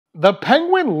The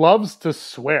Penguin loves to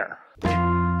swear.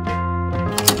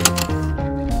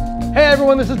 Hey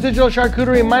everyone, this is Digital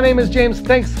Charcuterie. My name is James.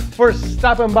 Thanks for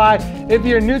stopping by. If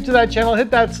you're new to that channel, hit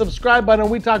that subscribe button.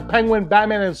 We talk Penguin,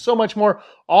 Batman, and so much more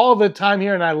all the time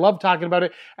here, and I love talking about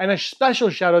it. And a special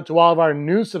shout out to all of our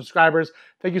new subscribers.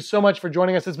 Thank you so much for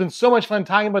joining us. It's been so much fun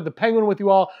talking about the Penguin with you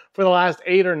all for the last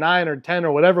 8 or 9 or 10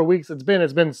 or whatever weeks it's been.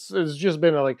 It's just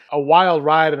been like a wild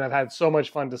ride, and I've had so much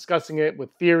fun discussing it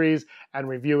with theories and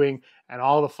reviewing and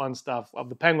all the fun stuff of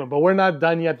the Penguin. But we're not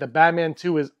done yet. The Batman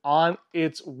 2 is on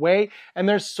its way, and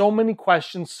there's so many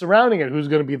questions surrounding it. Who's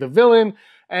going to be the villain?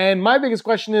 And my biggest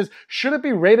question is, should it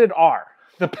be rated R?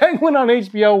 The Penguin on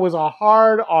HBO was a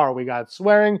hard R. We got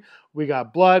swearing, we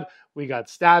got blood, we got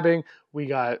stabbing, we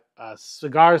got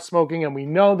cigar smoking, and we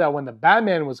know that when the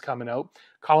Batman was coming out,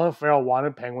 Colin Farrell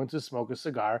wanted Penguin to smoke a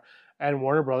cigar, and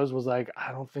Warner Brothers was like,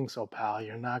 I don't think so, pal.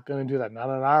 You're not going to do that. Not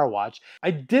on our watch.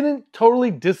 I didn't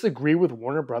totally disagree with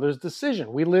Warner Brothers'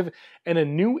 decision. We live in a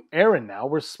new era now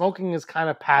where smoking is kind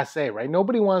of passé, right?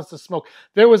 Nobody wants to smoke.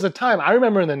 There was a time, I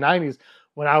remember in the 90s,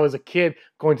 when I was a kid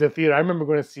going to the theater, I remember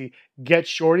going to see Get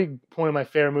Shorty, one of my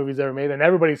favorite movies ever made, and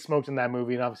everybody smoked in that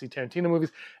movie, and obviously Tarantino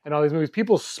movies and all these movies.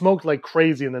 People smoked like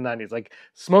crazy in the 90s. Like,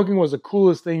 smoking was the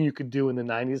coolest thing you could do in the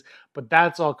 90s, but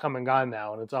that's all come and gone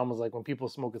now, and it's almost like when people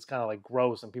smoke, it's kind of like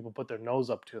gross, and people put their nose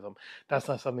up to them. That's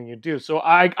not something you do. So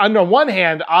on the one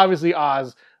hand, obviously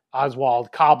Oswald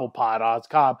Oz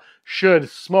Cobb should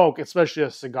smoke, especially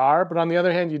a cigar. But on the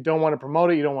other hand, you don't want to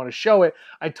promote it. You don't want to show it.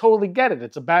 I totally get it.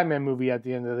 It's a Batman movie at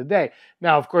the end of the day.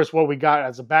 Now, of course, what we got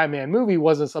as a Batman movie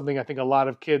wasn't something I think a lot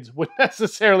of kids would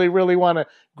necessarily really want to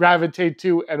gravitate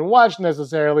to and watch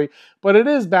necessarily. But it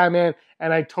is Batman,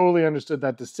 and I totally understood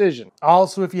that decision.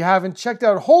 Also, if you haven't checked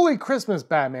out Holy Christmas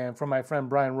Batman from my friend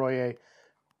Brian Royer,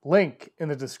 link in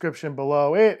the description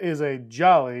below. It is a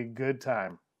jolly good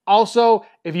time. Also,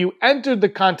 if you entered the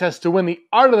contest to win the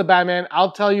art of the Batman,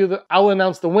 I'll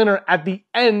announce the winner at the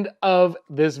end of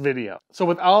this video. So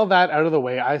with all of that out of the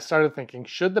way, I started thinking,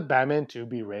 should the Batman 2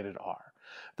 be rated R?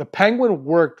 The Penguin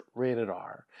worked rated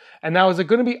R. And now, is it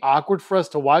going to be awkward for us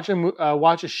to watch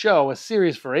a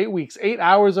series for 8 weeks, 8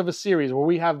 hours of a series where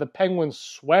we have the Penguin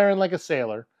swearing like a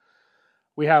sailor,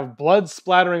 we have blood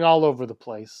splattering all over the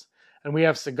place, and we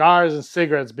have cigars and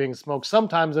cigarettes being smoked,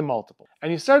 sometimes in multiple.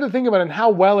 And you start to think about it and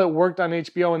how well it worked on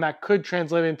HBO, and that could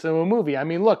translate into a movie. I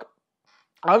mean, look,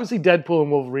 obviously Deadpool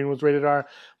and Wolverine was rated R,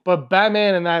 but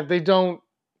Batman and that,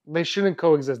 they shouldn't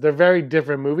coexist. They're very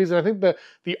different movies, and I think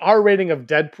the R rating of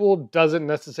Deadpool doesn't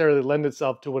necessarily lend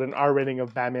itself to what an R rating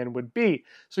of Batman would be.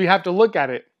 So you have to look at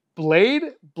it. Blade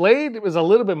was a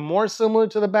little bit more similar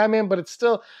to the Batman, but it's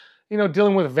still,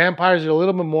 dealing with vampires, you're a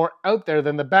little bit more out there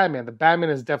than the Batman. The Batman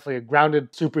is definitely a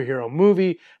grounded superhero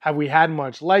movie. Have we had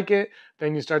much like it?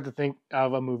 Then you start to think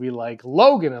of a movie like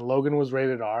Logan, and Logan was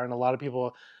rated R, and a lot of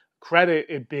people credit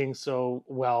it being so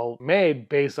well made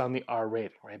based on the R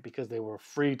rating, right? Because they were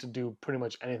free to do pretty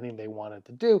much anything they wanted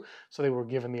to do, so they were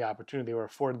given the opportunity, they were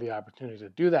afforded the opportunity to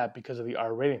do that because of the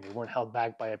R rating. They weren't held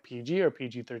back by a PG or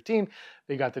PG-13.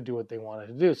 They got to do what they wanted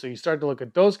to do. So you start to look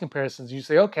at those comparisons, you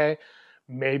say, okay,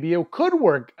 maybe it could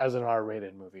work as an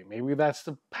R-rated movie. Maybe that's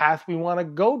the path we want to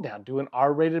go down. Do an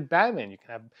R-rated Batman.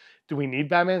 Do we need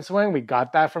Batman swearing? We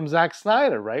got that from Zack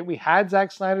Snyder, right? We had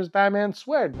Zack Snyder's Batman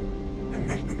swear. And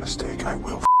make no mistake, I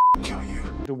will kill you.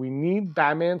 Do we need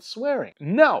Batman swearing?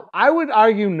 No. I would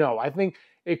argue no. I think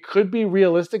it could be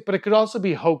realistic, but it could also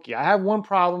be hokey. I have one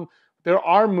problem. There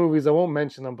are movies, I won't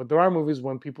mention them, but there are movies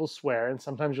when people swear, and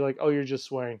sometimes you're like, oh, you're just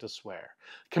swearing to swear.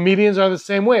 Comedians are the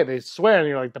same way. They swear, and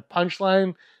you're like, the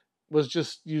punchline was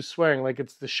just you swearing, like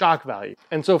it's the shock value.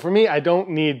 And so for me, I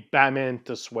don't need Batman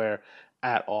to swear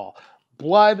at all.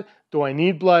 Blood, do I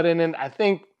need blood in it? I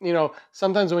think,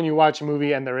 sometimes when you watch a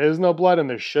movie and there is no blood and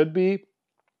there should be,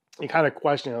 you kind of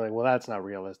question, you're like, well, that's not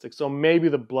realistic. So maybe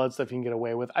the blood stuff you can get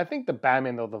away with. I think the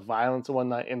Batman, though, the violence and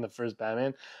whatnot in the first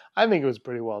Batman, I think it was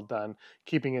pretty well done,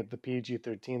 keeping it the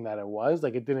PG-13 that it was.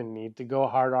 Like, it didn't need to go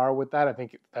hard R with that. I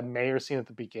think the mayor scene at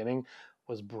the beginning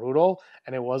was brutal,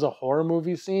 and it was a horror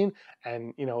movie scene,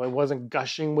 and, it wasn't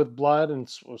gushing with blood and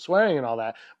swearing and all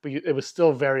that, but it was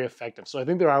still very effective. So I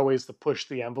think there are ways to push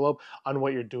the envelope on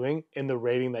what you're doing in the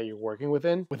rating that you're working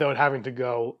within without having to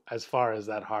go as far as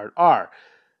that hard R.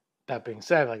 That being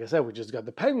said, like I said, we just got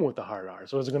the Penguin with the hard R.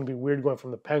 So is it going to be weird going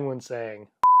from the Penguin saying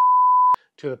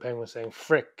to the Penguin saying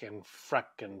frick and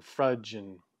freck and frudge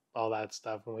and all that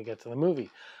stuff when we get to the movie?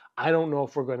 I don't know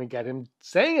if we're going to get him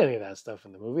saying any of that stuff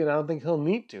in the movie, and I don't think he'll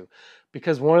need to,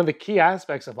 because one of the key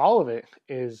aspects of all of it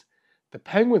is the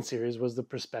Penguin series was the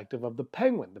perspective of the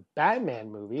Penguin. The Batman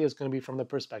movie is going to be from the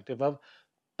perspective of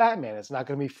Batman. It's not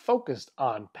going to be focused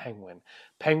on Penguin.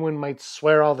 Penguin might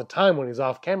swear all the time when he's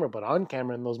off camera, but on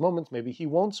camera in those moments, maybe he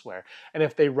won't swear. And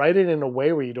if they write it in a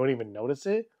way where you don't even notice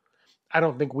it, I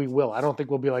don't think we will. I don't think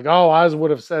we'll be like, oh, Oz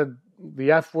would have said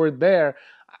the F word there.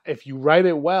 If you write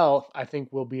it well, I think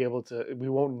we'll be able to, we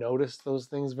won't notice those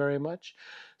things very much.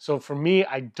 So for me,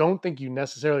 I don't think you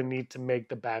necessarily need to make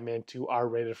the Batman 2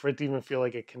 R-rated for it to even feel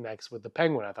like it connects with the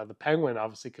Penguin. I thought the Penguin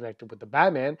obviously connected with the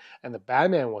Batman, and the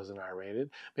Batman wasn't R-rated.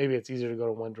 Maybe it's easier to go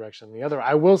to one direction than the other.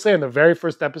 I will say in the very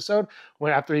first episode,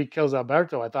 when after he kills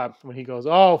Alberto, I thought when he goes,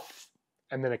 oh,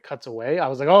 and then it cuts away, I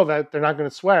was like, oh, that they're not going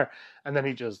to swear. And then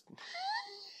he just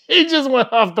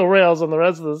went off the rails on the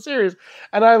rest of the series.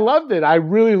 And I loved it. I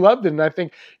really loved it. And I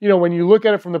think, when you look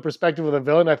at it from the perspective of the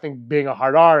villain, I think being a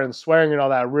hard R and swearing and all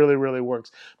that really, really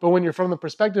works. But when you're from the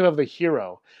perspective of the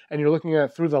hero and you're looking at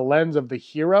it through the lens of the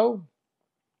hero,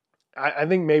 I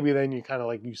think maybe then you kind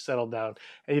of you settle down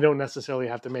and you don't necessarily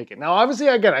have to make it. Now, obviously,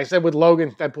 again, I said with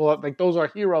Logan, Deadpool, those are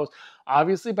heroes,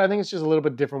 obviously, but I think it's just a little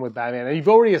bit different with Batman. And you've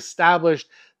already established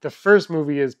the first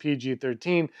movie is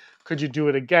PG-13. Could you do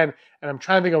it again? And I'm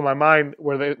trying to think of my mind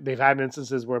where they've had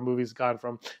instances where movies gone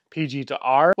from PG to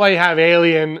R. Well, you have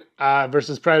Alien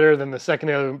versus Predator, then the second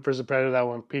Alien versus Predator, that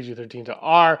one PG-13 to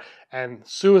R, and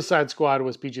Suicide Squad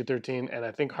was PG-13, and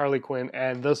I think Harley Quinn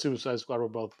and the Suicide Squad were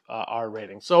both R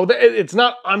ratings. So it's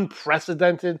not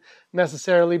unprecedented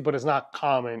necessarily, but it's not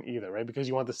common either, right? Because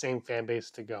you want the same fan base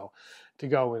to go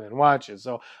in and watch it.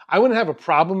 So I wouldn't have a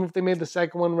problem if they made the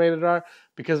second one rated R,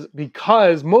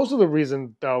 because most of the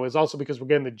reason, though, is also because we're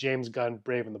getting the James Gunn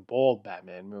Brave and the Bold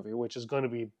Batman movie, which is going to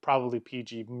be probably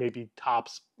PG, maybe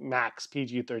tops max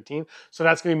PG-13. So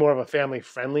that's going to be more of a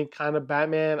family-friendly kind of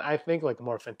Batman, I think, like a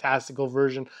more fantastical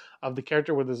version of the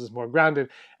character where this is more grounded.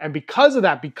 And because of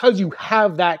that, because you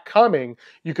have that coming,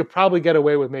 you could probably get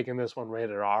away with making this one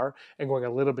rated R and going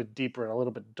a little bit deeper and a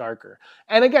little bit darker.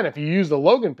 And again, if you use the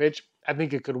Logan pitch, I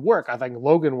think it could work. I think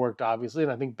Logan worked, obviously,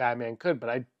 and I think Batman could. But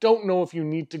I don't know if you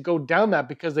need to go down that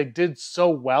because they did so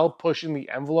well pushing the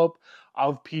envelope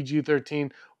of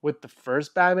PG-13 with the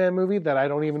first Batman movie that I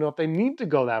don't even know if they need to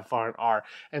go that far in R.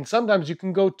 And sometimes you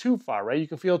can go too far, right? You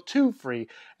can feel too free,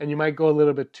 and you might go a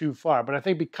little bit too far. But I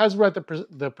think because we're at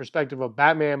the perspective of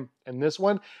Batman in this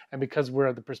one, and because we're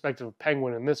at the perspective of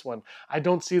Penguin in this one, I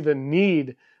don't see the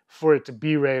need for it to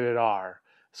be rated R.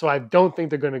 So I don't think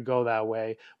they're going to go that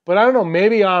way. But I don't know,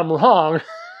 maybe I'm wrong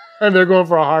and they're going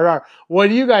for a hard R. What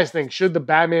do you guys think? Should the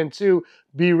Batman 2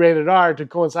 be rated R to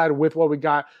coincide with what we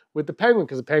got with the Penguin?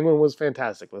 Because the Penguin was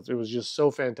fantastic. It was just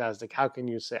so fantastic. How can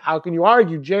you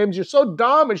argue, James? You're so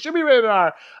dumb. It should be rated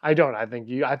R. I don't. I think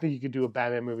you could do a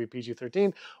Batman movie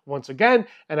PG-13 once again,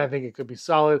 and I think it could be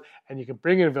solid, and you can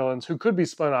bring in villains who could be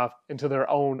spun off into their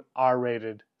own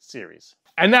R-rated series.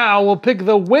 And now we'll pick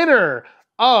the winner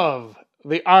of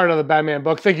the Art of the Batman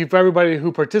book. Thank you for everybody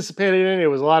who participated in it. It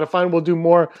was a lot of fun. We'll do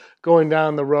more going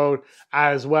down the road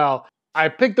as well. I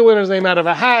picked the winner's name out of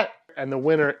a hat, and the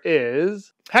winner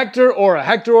is Hector Aura.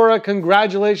 Hector Aura,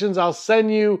 congratulations. I'll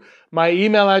send you my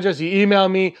email address. You email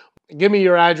me, give me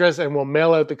your address, and we'll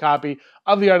mail out the copy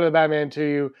of the Art of the Batman to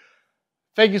you.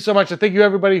 Thank you so much. And thank you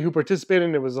everybody who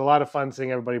participated. It was a lot of fun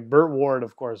seeing everybody. Burt Ward,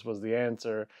 of course, was the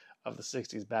answer of the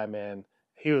 60s Batman.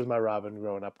 He was my Robin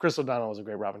growing up. Chris O'Donnell was a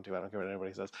great Robin too. I don't care what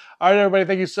anybody says. All right, everybody,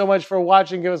 thank you so much for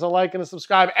watching. Give us a like and a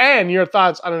subscribe, and your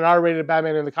thoughts on an R-rated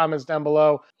Batman in the comments down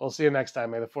below. We'll see you next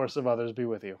time. May the force of others be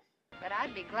with you. But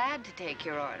I'd be glad to take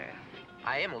your order.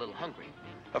 I am a little hungry.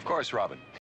 Of course, Robin.